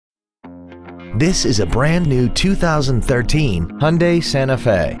This is a brand new 2013 Hyundai Santa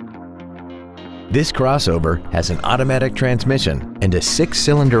Fe. This crossover has an automatic transmission and a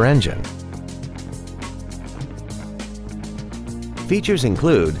 6-cylinder engine. Features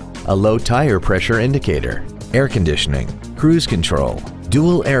include a low tire pressure indicator, air conditioning, cruise control,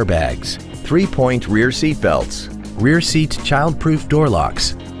 dual airbags, 3-point rear seat belts, rear seat child-proof door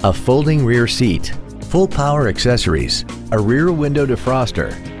locks, a folding rear seat, full power accessories, a rear window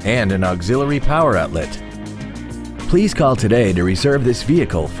defroster, and an auxiliary power outlet. Please call today to reserve this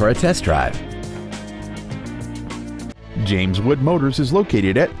vehicle for a test drive. James Wood Motors is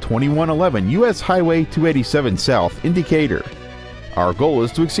located at 2111 US Highway 287 South in Decatur. Our goal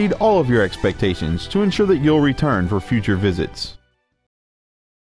is to exceed all of your expectations to ensure that you'll return for future visits.